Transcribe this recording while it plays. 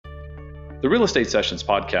The Real Estate Sessions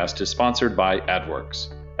podcast is sponsored by AdWorks.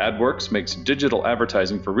 AdWorks makes digital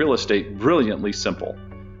advertising for real estate brilliantly simple.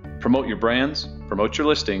 Promote your brands, promote your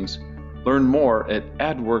listings. Learn more at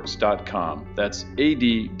adworks.com. That's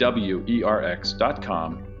ADWERX.com,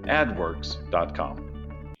 adworks.com.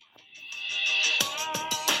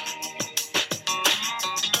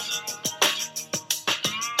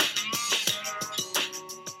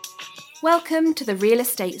 Welcome to the Real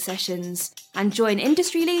Estate Sessions, and join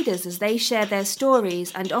industry leaders as they share their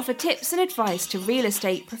stories and offer tips and advice to real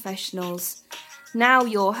estate professionals. Now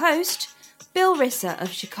your host, Bill Risser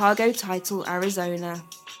of Chicago Title, Arizona.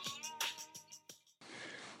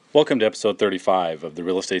 Welcome to episode 35 of the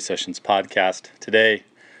Real Estate Sessions podcast. Today,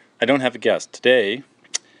 I don't have a guest. Today,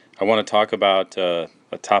 I want to talk about a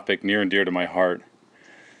topic near and dear to my heart.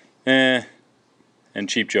 And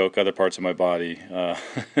cheap joke, other parts of my body.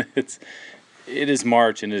 It is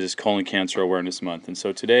March and it is Colon Cancer Awareness Month. And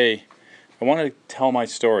so today, I want to tell my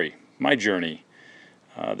story, my journey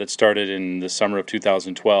that started in the summer of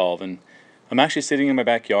 2012. And I'm actually sitting in my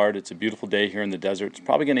backyard. It's a beautiful day here in the desert. It's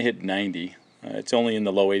probably going to hit 90. It's only in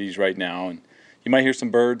the low 80s right now. And you might hear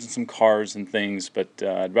some birds and some cars and things, but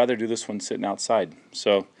I'd rather do this one sitting outside.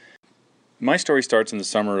 So my story starts in the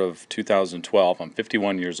summer of 2012. I'm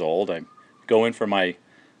 51 years old. I go in for my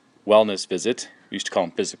wellness visit. We used to call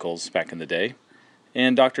them physicals back in the day.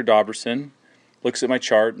 And Dr. Dauberson looks at my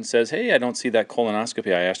chart and says, "Hey, I don't see that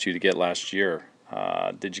colonoscopy I asked you to get last year.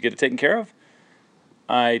 Did you get it taken care of?"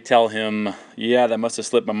 I tell him, "Yeah, that must have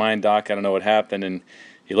slipped my mind, Doc. I don't know what happened." And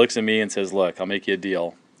he looks at me and says, "Look, I'll make you a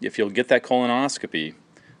deal. If you'll get that colonoscopy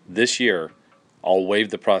this year, I'll waive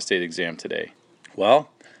the prostate exam today." Well,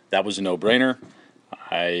 that was a no-brainer.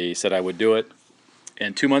 I said I would do it.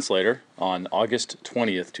 And 2 months later, on August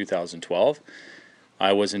 20th, 2012,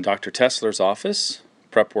 I was in Dr. Tessler's office,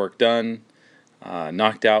 prep work done,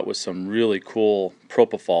 knocked out with some really cool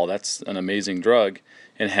propofol, that's an amazing drug,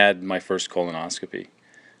 and had my first colonoscopy.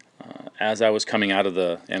 As I was coming out of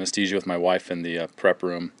the anesthesia with my wife in the prep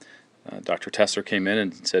room, Dr. Tessler came in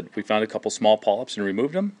and said, "We found a couple small polyps and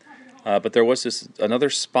removed them, but there was another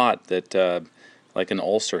spot that, like an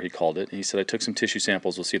ulcer, he called it. He said, I took some tissue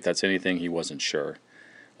samples, we'll see if that's anything." He wasn't sure.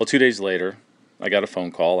 Well, 2 days later, I got a phone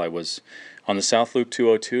call. I was on the South Loop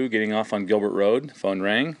 202 getting off on Gilbert Road. Phone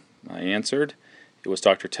rang. I answered. It was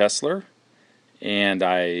Dr. Tessler, and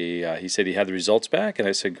he said he had the results back, and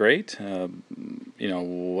I said, "Great.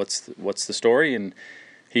 What's the story?" And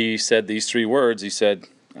he said these three words. He said,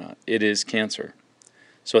 "It is cancer."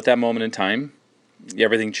 So at that moment in time,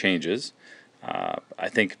 everything changes. I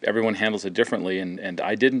think everyone handles it differently, and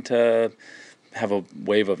I didn't have a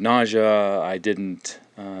wave of nausea. I didn't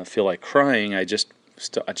feel like crying. I just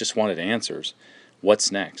wanted answers.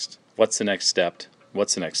 What's next? What's the next step?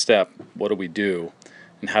 What's the next step? What do we do?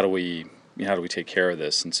 And how do we take care of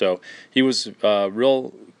this? And so he was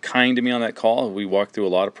real kind to me on that call. We walked through a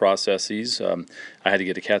lot of processes. I had to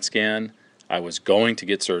get a CAT scan. I was going to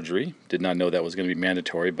get surgery. Did not know that was going to be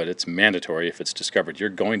mandatory, but it's mandatory if it's discovered. You're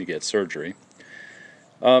going to get surgery.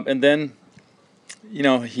 And then,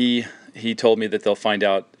 he told me that they'll find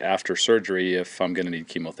out after surgery if I'm going to need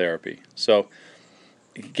chemotherapy. So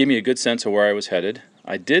it gave me a good sense of where I was headed.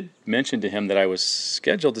 I did mention to him that I was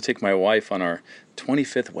scheduled to take my wife on our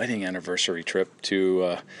 25th wedding anniversary trip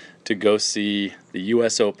to go see the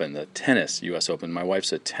U.S. Open, the tennis U.S. Open. My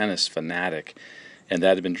wife's a tennis fanatic, and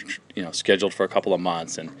that had been scheduled for a couple of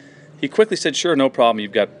months. And he quickly said, "Sure, no problem.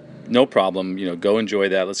 You've got no problem. Go enjoy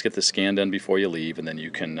that. Let's get the scan done before you leave, and then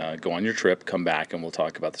you can go on your trip, come back, and we'll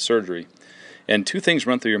talk about the surgery." And two things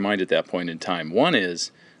run through your mind at that point in time. One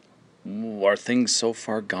is, are things so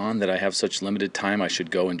far gone that I have such limited time I should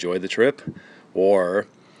go enjoy the trip? Or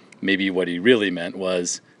maybe what he really meant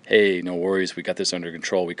was, "Hey, no worries, we got this under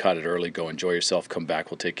control. We caught it early. Go enjoy yourself. Come back.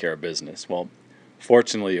 We'll take care of business." Well,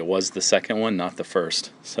 fortunately, it was the second one, not the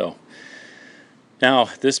first. So now,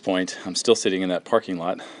 at this point, I'm still sitting in that parking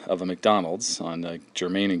lot of a McDonald's on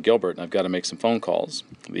Germain and Gilbert, and I've got to make some phone calls.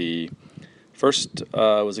 The first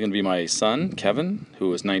was it going to be my son, Kevin, who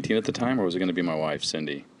was 19 at the time, or was it going to be my wife,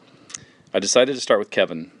 Cindy? I decided to start with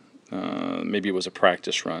Kevin. Maybe it was a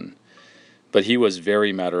practice run, but he was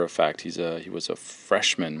very matter-of-fact. He was a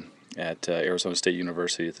freshman at Arizona State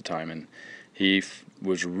University at the time, and he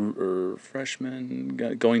was freshman,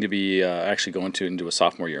 going to be actually going into a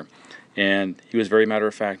sophomore year. And he was very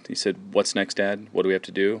matter-of-fact. He said, "What's next, Dad? What do we have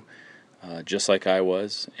to do?" Just like I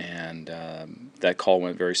was. And that call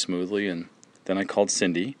went very smoothly. And then I called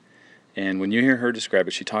Cindy. And when you hear her describe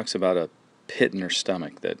it, she talks about a pit in her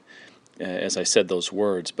stomach that, as I said those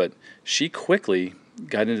words, but she quickly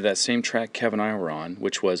got into that same track Kevin and I were on,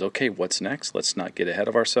 which was, okay, what's next? Let's not get ahead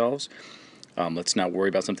of ourselves. Let's not worry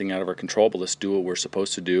about something out of our control, but let's do what we're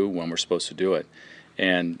supposed to do when we're supposed to do it.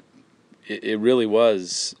 And it really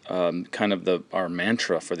was kind of our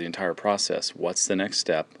mantra for the entire process. What's the next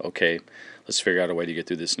step? Okay, let's figure out a way to get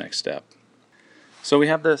through this next step. So we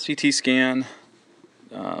have the CT scan.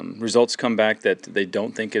 Results come back that they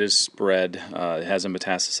don't think it has spread. It hasn't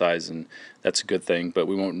metastasized, and that's a good thing. But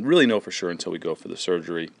we won't really know for sure until we go for the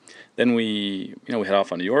surgery. Then we head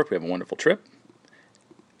off on New York. We have a wonderful trip.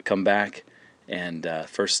 Come back, and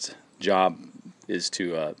first job is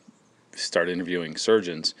to start interviewing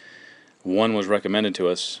surgeons. One was recommended to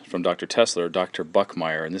us from Dr. Tesler, Dr.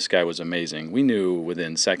 Buckmeyer, and this guy was amazing. We knew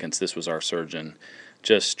within seconds this was our surgeon.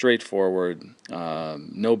 Just straightforward,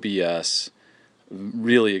 no BS,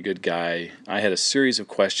 really a good guy. I had a series of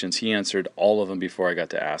questions. He answered all of them before I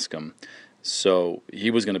got to ask him. So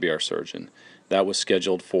he was going to be our surgeon. That was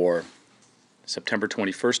scheduled for September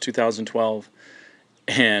 21st, 2012.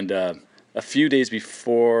 And a few days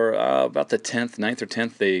before, about the 10th, 9th or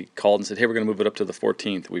 10th, they called and said, hey, we're going to move it up to the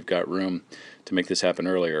 14th. We've got room to make this happen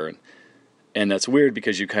earlier. And that's weird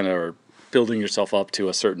because you kind of are building yourself up to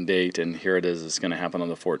a certain date, and here it is, it's going to happen on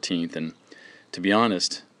the 14th. And to be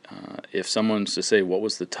honest, if someone's to say, what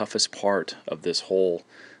was the toughest part of this whole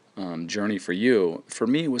journey for you? For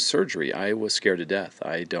me, it was surgery. I was scared to death.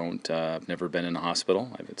 I've never been in a hospital.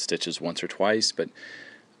 I've had stitches once or twice, but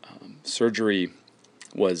surgery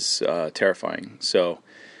was terrifying. So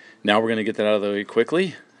now we're going to get that out of the way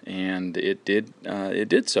quickly, and it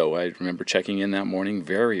did so. I remember checking in that morning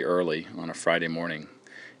very early on a Friday morning.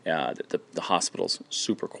 The hospital's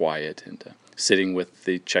super quiet, and sitting with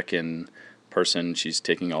the check-in person, she's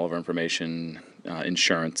taking all of our information,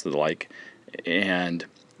 insurance, and the like, and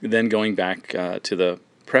then going back to the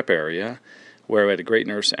prep area where we had a great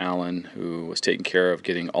nurse, Alan, who was taking care of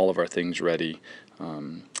getting all of our things ready.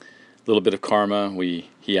 Little bit of karma.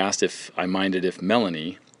 He asked if I minded if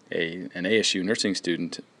Melanie, an ASU nursing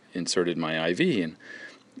student, inserted my IV,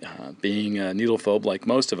 and being a needle phobe like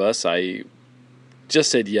most of us, I just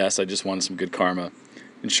said yes. I just wanted some good karma,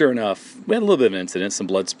 and sure enough, we had a little bit of an incident. Some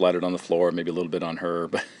blood splattered on the floor, maybe a little bit on her,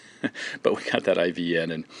 but we got that IV in,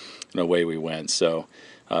 and away we went. So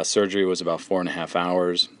surgery was about 4.5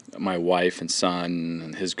 hours. My wife and son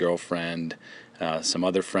and his girlfriend. Some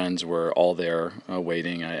other friends were all there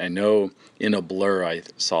waiting. I know in a blur I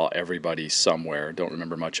saw everybody somewhere. Don't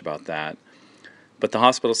remember much about that. But the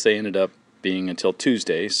hospital stay ended up being until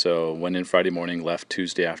Tuesday, so went in Friday morning, left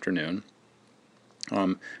Tuesday afternoon.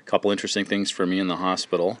 A couple interesting things for me in the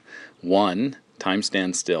hospital. One, time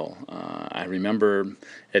stands still. I remember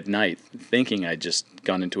at night thinking I'd just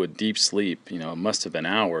gone into a deep sleep. It must have been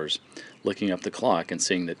hours, looking up the clock and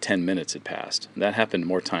seeing that 10 minutes had passed. That happened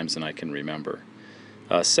more times than I can remember.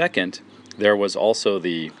 Second, there was also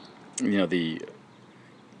the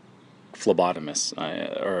phlebotomists,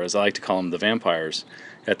 or as I like to call them, the vampires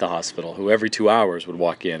at the hospital, who every 2 hours would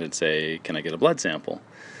walk in and say, can I get a blood sample?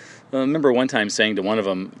 I remember one time saying to one of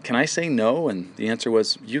them, can I say no? And the answer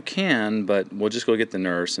was, you can, but we'll just go get the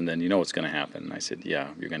nurse, and then you know what's going to happen. And I said, yeah,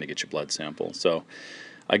 you're going to get your blood sample. So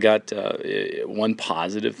I got one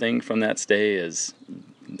positive thing from that stay is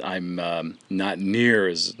I'm not near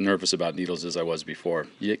as nervous about needles as I was before.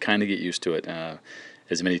 You kind of get used to it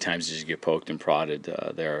as many times as you get poked and prodded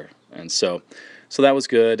there. And so that was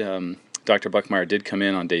good. Dr. Buckmeyer did come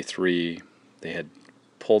in on day 3. They had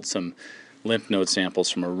pulled some lymph node samples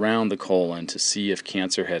from around the colon to see if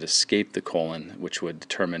cancer had escaped the colon, which would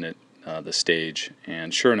determine the stage.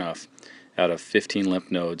 And sure enough, out of 15 lymph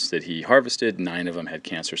nodes that he harvested, 9 of them had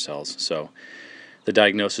cancer cells. So the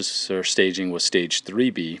diagnosis or staging was stage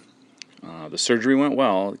 3B. The surgery went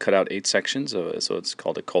well. It cut out 8 sections, so it's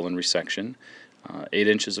called a colon resection. 8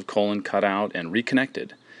 inches of colon cut out and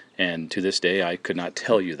reconnected. And to this day, I could not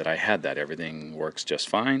tell you that I had that. Everything works just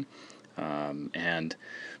fine. And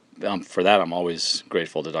for that, I'm always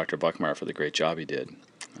grateful to Dr. Buckmeyer for the great job he did.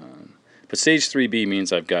 But stage 3B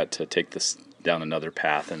means I've got to take this down another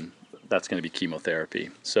path, and that's going to be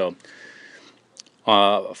chemotherapy. So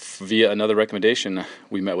via another recommendation,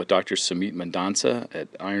 we met with Dr. Sumit Mandansa at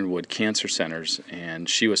Ironwood Cancer Centers, and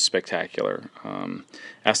she was spectacular.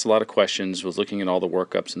 Asked a lot of questions, was looking at all the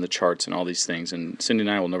workups and the charts and all these things, and Cindy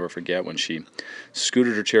and I will never forget when she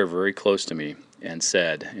scooted her chair very close to me and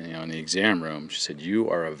said, in the exam room, she said, "You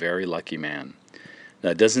are a very lucky man." Now,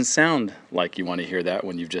 it doesn't sound like you want to hear that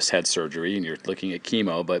when you've just had surgery and you're looking at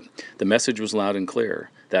chemo, but the message was loud and clear.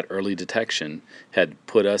 That early detection had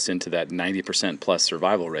put us into that 90% plus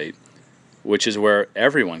survival rate, which is where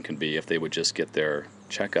everyone can be if they would just get their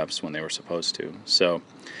checkups when they were supposed to. So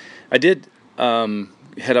I did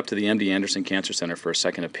head up to the MD Anderson Cancer Center for a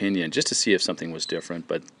second opinion just to see if something was different.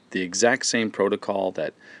 But the exact same protocol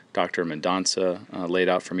that Dr. Mendonça laid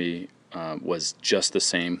out for me was just the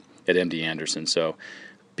same at MD Anderson. So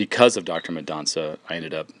because of Dr. Mendonça, I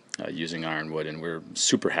ended up using Ironwood, and we're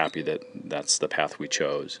super happy that that's the path we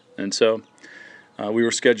chose. And so we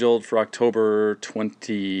were scheduled for October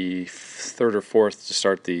 23rd or 4th to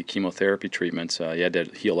start the chemotherapy treatments. You had to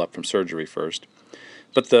heal up from surgery first.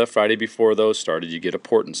 But the Friday before those started, you get a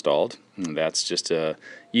port installed. And that's just a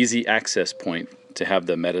easy access point to have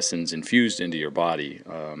the medicines infused into your body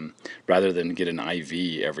rather than get an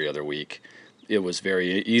IV every other week. It was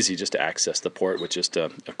very easy just to access the port with just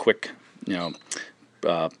a quick,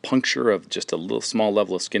 puncture of just a little small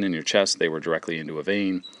level of skin in your chest. They were directly into a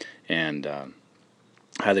vein, and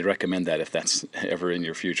highly recommend that if that's ever in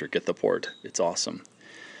your future. Get the port. It's awesome.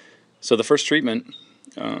 So the first treatment,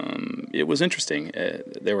 it was interesting.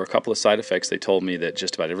 There were a couple of side effects they told me that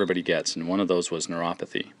just about everybody gets, and one of those was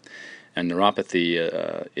neuropathy. And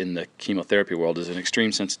neuropathy in the chemotherapy world is an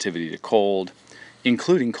extreme sensitivity to cold,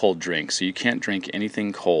 including cold drinks. So you can't drink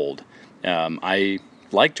anything cold. I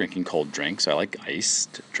like drinking cold drinks. I like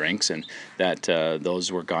iced drinks, and that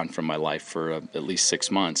those were gone from my life for at least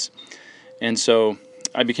 6 months. And so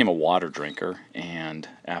I became a water drinker, and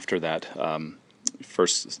after that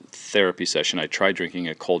first therapy session, I tried drinking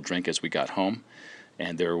a cold drink as we got home,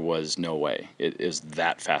 and there was no way. It is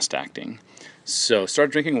that fast acting. So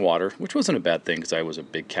started drinking water, which wasn't a bad thing because I was a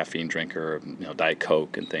big caffeine drinker, Diet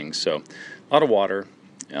Coke and things. So a lot of water.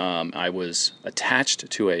 I was attached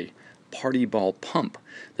to a party ball pump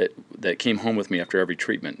that came home with me after every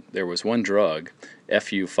treatment. There was one drug,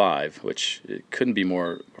 FU5, which it couldn't be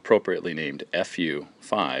more appropriately named,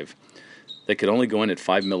 FU5, that could only go in at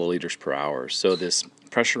 5 milliliters per hour. So this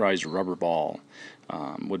pressurized rubber ball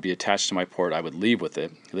would be attached to my port. I would leave with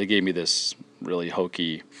it. They gave me this really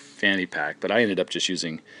hokey fanny pack, but I ended up just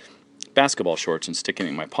using basketball shorts and sticking it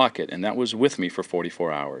in my pocket, and that was with me for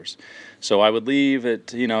 44 hours. So I would leave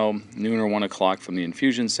at noon or 1 o'clock from the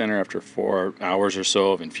infusion center after 4 hours or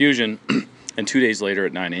so of infusion, and 2 days later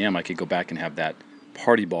at 9 a.m. I could go back and have that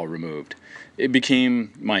party ball removed. It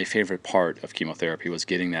became my favorite part of chemotherapy, was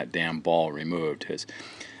getting that damn ball removed.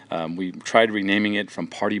 We tried renaming it from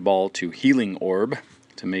party ball to healing orb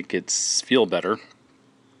to make it feel better,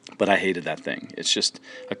 but I hated that thing. It's just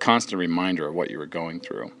a constant reminder of what you were going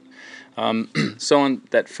through. So on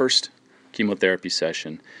that first chemotherapy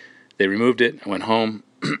session, they removed it. I went home,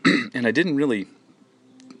 and I didn't really,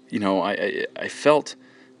 I felt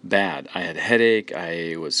bad. I had a headache.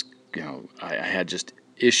 I was, I had just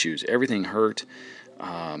issues. Everything hurt.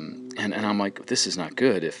 And I'm like, this is not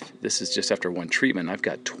good. If this is just after one treatment, I've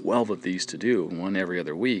got 12 of these to do, one every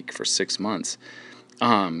other week for 6 months.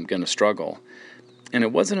 I'm going to struggle. And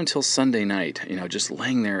it wasn't until Sunday night, just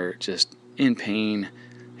laying there, just in pain,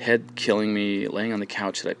 head killing me, laying on the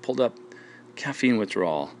couch, that I pulled up caffeine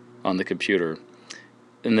withdrawal on the computer.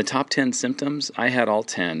 In the top 10 symptoms, I had all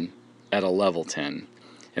 10 at a level 10.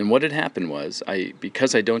 And what had happened was,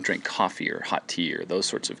 because I don't drink coffee or hot tea or those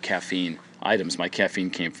sorts of caffeine items, my caffeine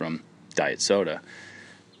came from diet soda,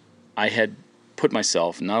 I had put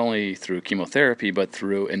myself not only through chemotherapy, but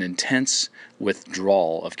through an intense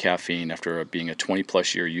withdrawal of caffeine after being a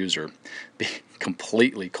 20-plus year user,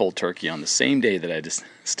 completely cold turkey on the same day that I just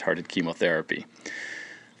started chemotherapy.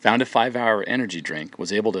 Found a 5-hour energy drink,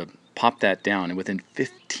 was able to pop that down, and within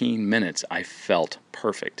 15 minutes, I felt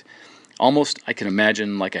perfect. Almost, I can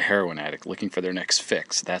imagine like a heroin addict looking for their next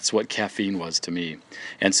fix. That's what caffeine was to me.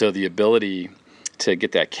 And so the ability to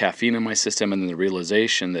get that caffeine in my system, and then the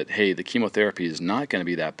realization that, hey, the chemotherapy is not going to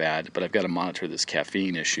be that bad, but I've got to monitor this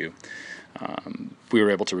caffeine issue. We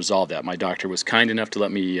were able to resolve that. My doctor was kind enough to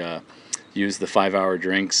let me use the 5-hour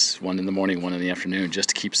drinks, 1 in the morning, 1 in the afternoon, just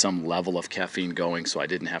to keep some level of caffeine going so I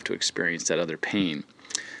didn't have to experience that other pain.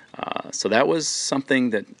 So that was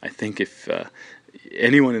something that I think if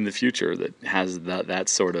anyone in the future that has that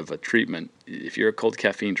sort of a treatment, if you're a cold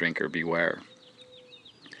caffeine drinker, beware.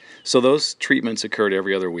 So those treatments occurred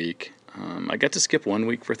every other week. I got to skip 1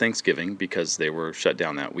 week for Thanksgiving because they were shut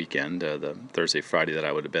down that weekend, the Thursday, Friday that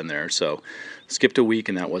I would have been there. So skipped a week,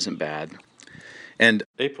 and that wasn't bad. And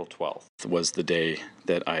April 12th was the day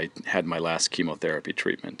that I had my last chemotherapy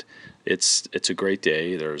treatment. It's a great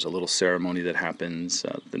day. There's a little ceremony that happens.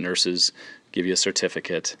 The nurses give you a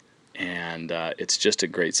certificate, and it's just a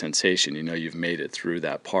great sensation. You've made it through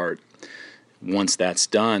that part. Once that's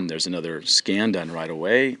done, there's another scan done right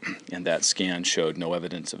away, and that scan showed no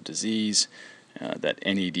evidence of disease. That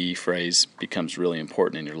NED phrase becomes really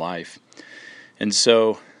important in your life. And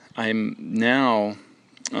so I'm now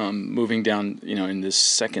moving down, in this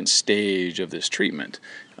second stage of this treatment.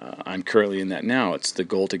 I'm currently in that now. It's the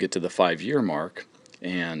goal to get to the 5-year mark,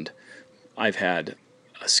 and I've had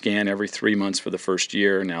a scan every 3 months for the first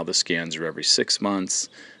year. Now the scans are every 6 months.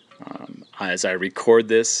 As I record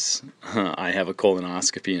this, I have a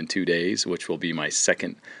colonoscopy in 2 days, which will be my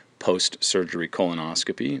second post-surgery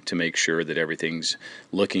colonoscopy to make sure that everything's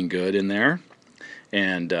looking good in there.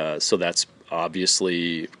 And so that's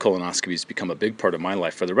obviously, colonoscopies become a big part of my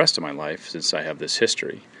life for the rest of my life since I have this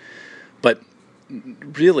history. But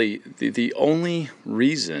really, the only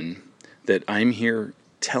reason that I'm here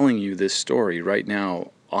telling you this story right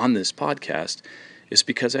now on this podcast is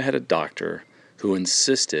because I had a doctor who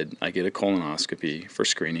insisted I get a colonoscopy for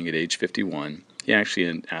screening at age 51. He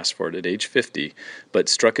actually asked for it at age 50, but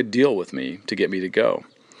struck a deal with me to get me to go.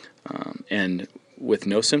 And with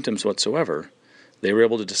no symptoms whatsoever, they were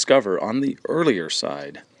able to discover on the earlier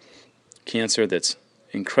side cancer that's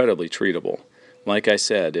incredibly treatable. Like I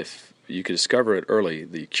said, if you could discover it early,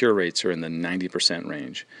 the cure rates are in the 90%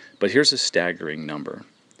 range. But here's a staggering number.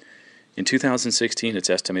 In 2016, it's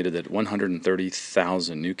estimated that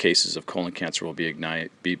 130,000 new cases of colon cancer will be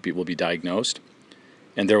diagnosed,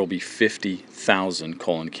 and there will be 50,000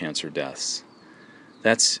 colon cancer deaths.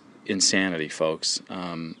 That's insanity, folks.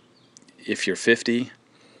 If you're 50,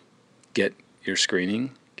 get your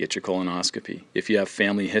screening, get your colonoscopy. If you have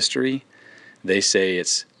family history, they say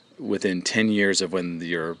it's within 10 years of when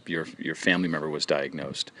your family member was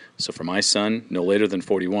diagnosed. So for my son, no later than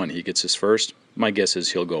 41, he gets his first. My guess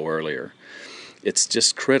is he'll go earlier. It's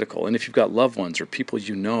just critical. And if you've got loved ones or people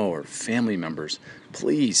you know or family members,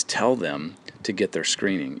 please tell them to get their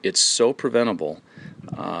screening. It's so preventable,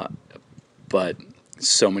 but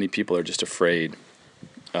so many people are just afraid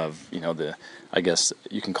of, I guess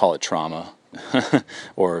you can call it trauma,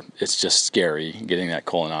 or it's just scary getting that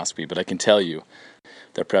colonoscopy. But I can tell you,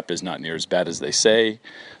 the prep is not near as bad as they say.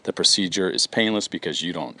 The procedure is painless because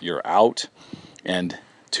you're out. And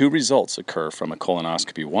 2 results occur from a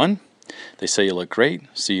colonoscopy. 1, they say you look great,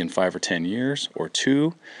 see you in 5 or 10 years. Or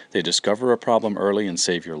 2, they discover a problem early and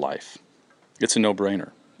save your life. It's a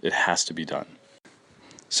no-brainer. It has to be done.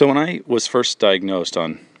 So when I was first diagnosed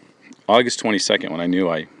on August 22nd, when I knew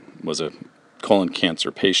I was a colon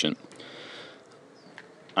cancer patient,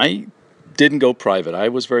 I didn't go private. I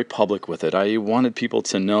was very public with it. I wanted people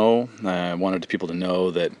to know. I wanted people to know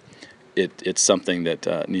that it's something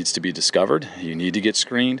that needs to be discovered. You need to get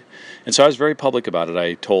screened. And so I was very public about it.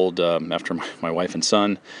 I told, after my wife and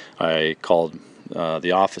son, I called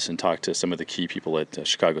the office and talked to some of the key people at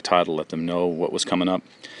Chicago Title, let them know what was coming up.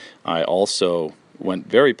 I also went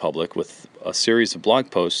very public with a series of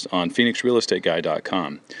blog posts on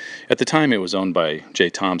PhoenixRealEstateGuy.com. At the time, it was owned by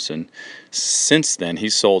Jay Thompson. Since then, he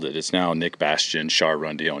sold it. It's now Nick Bastian, Shar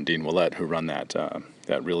Rundio, and Dean Willett who run that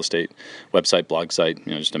real estate website, blog site.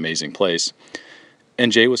 Just an amazing place.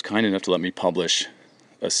 And Jay was kind enough to let me publish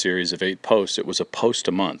a series of 8 posts. It was a post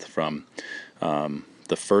a month, from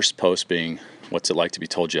the first post being, "What's it like to be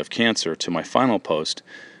told you have cancer?" to my final post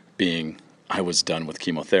being, "I was done with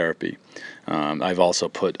chemotherapy." I've also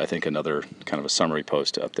put, I think, another kind of a summary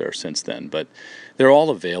post up there since then, but they're all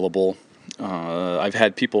available. I've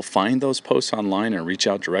had people find those posts online and reach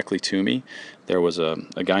out directly to me. There was a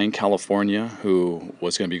guy in California who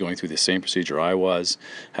was going to be going through the same procedure I was.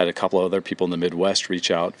 Had a couple of other people in the Midwest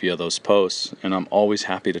reach out via those posts, and I'm always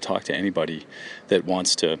happy to talk to anybody that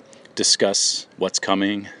wants to discuss what's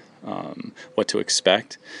coming, what to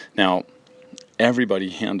expect. Now, everybody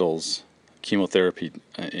handles chemotherapy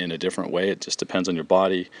in a different way. It just depends on your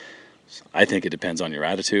body. I think it depends on your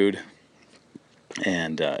attitude,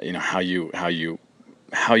 and how you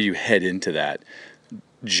head into that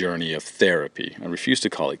journey of therapy. I refuse to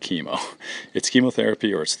call it chemo. It's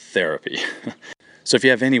chemotherapy or it's therapy. So if you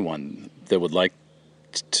have anyone that would like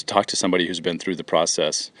to talk to somebody who's been through the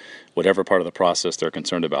process, whatever part of the process they're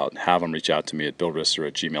concerned about, have them reach out to me at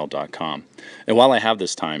billrisser@gmail.com. And while I have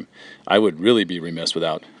this time, I would really be remiss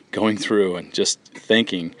without going through and just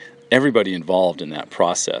thanking everybody involved in that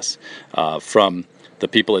process, from the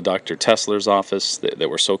people at Dr. Tesler's office that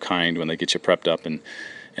were so kind when they get you prepped up and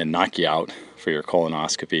knock you out for your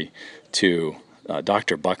colonoscopy, to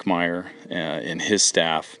Dr. Buckmeyer and his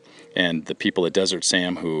staff, and the people at Desert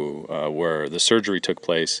Sam where the surgery took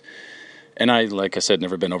place. And I, like I said,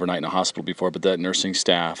 never been overnight in a hospital before, but that nursing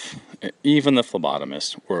staff, even the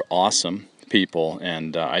phlebotomists, were awesome people,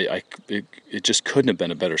 and it just couldn't have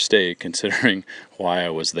been a better stay considering why I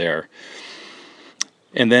was there.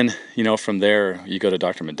 And then, from there, you go to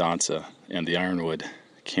Dr. Mendonca and the Ironwood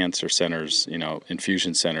Cancer Center's,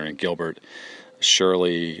 infusion center in Gilbert.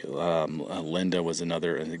 Shirley, Linda was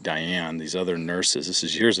another, I think Diane, these other nurses. This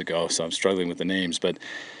is years ago, so I'm struggling with the names, but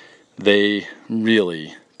they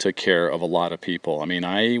really took care of a lot of people. I mean,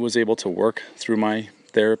 I was able to work through my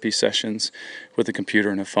therapy sessions with a computer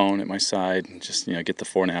and a phone at my side, and just get the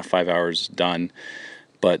 4.5, 5 hours done.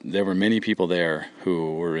 But there were many people there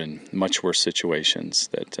who were in much worse situations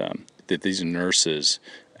that these nurses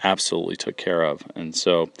absolutely took care of. And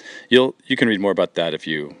so you can read more about that if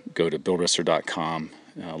you go to billrisser.com,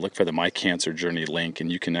 look for the My Cancer Journey link,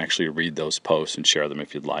 and you can actually read those posts and share them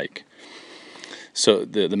if you'd like. So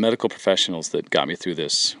the medical professionals that got me through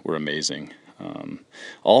this were amazing.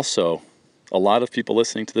 Also, a lot of people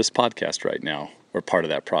listening to this podcast right now were part of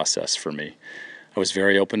that process for me. I was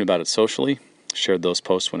very open about it socially, shared those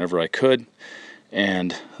posts whenever I could,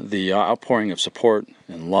 and the outpouring of support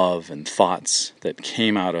and love and thoughts that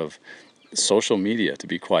came out of social media, to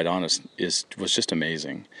be quite honest, was just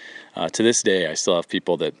amazing. To this day, I still have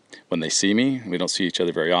people that when they see me, we don't see each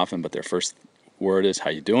other very often, but their first word is, "How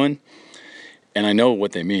you doing?" And I know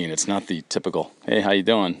what they mean. It's not the typical, "Hey, how you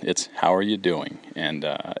doing?" It's, "How are you doing?" And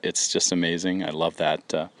it's just amazing. I love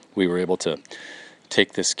that we were able to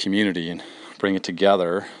take this community and bring it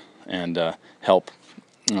together and help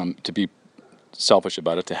to be selfish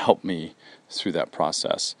about it, to help me through that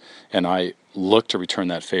process. And I look to return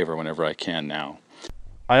that favor whenever I can now.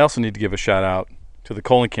 I also need to give a shout out to the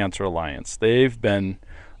Colon Cancer Alliance. They've been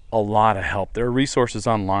a lot of help. Their resources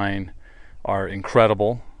online are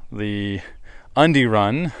incredible. The Undie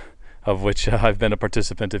Run, of which I've been a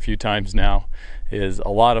participant a few times now, is a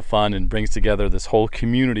lot of fun and brings together this whole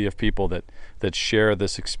community of people that share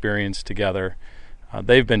this experience together.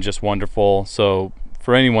 They've been just wonderful. So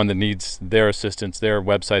for anyone that needs their assistance, their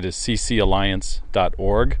website is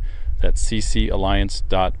ccalliance.org. That's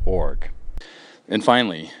ccalliance.org. And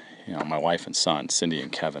finally, my wife and son, Cindy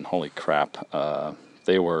and Kevin, holy crap,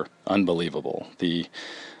 they were unbelievable. The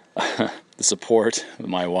support of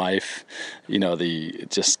my wife, the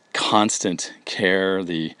just constant care,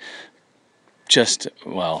 I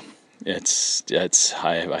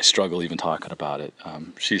struggle even talking about it.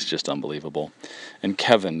 She's just unbelievable. And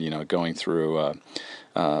Kevin, going through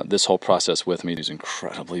this whole process with me, he's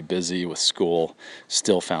incredibly busy with school,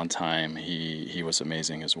 still found time. He was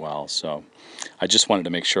amazing as well. So I just wanted to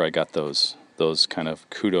make sure I got those kind of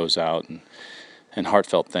kudos out and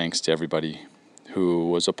heartfelt thanks to everybody who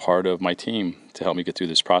was a part of my team to help me get through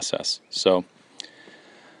this process. So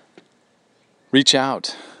reach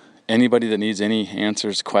out. Anybody that needs any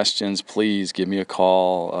answers, questions, please give me a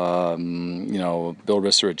call.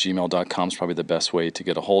 billrisser@gmail.com is probably the best way to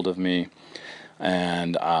get a hold of me.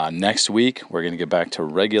 And next week, we're going to get back to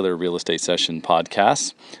regular real estate session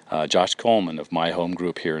podcasts. Josh Coleman of My Home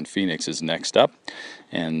Group here in Phoenix is next up.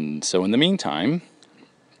 And so in the meantime,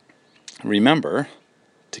 remember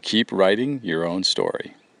to keep writing your own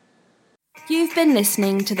story. You've been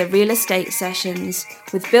listening to the Real Estate Sessions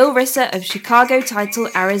with Bill Risser of Chicago Title,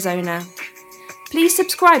 Arizona. Please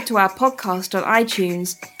subscribe to our podcast on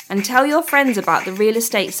iTunes and tell your friends about the Real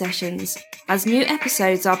Estate Sessions, as new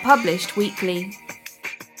episodes are published weekly.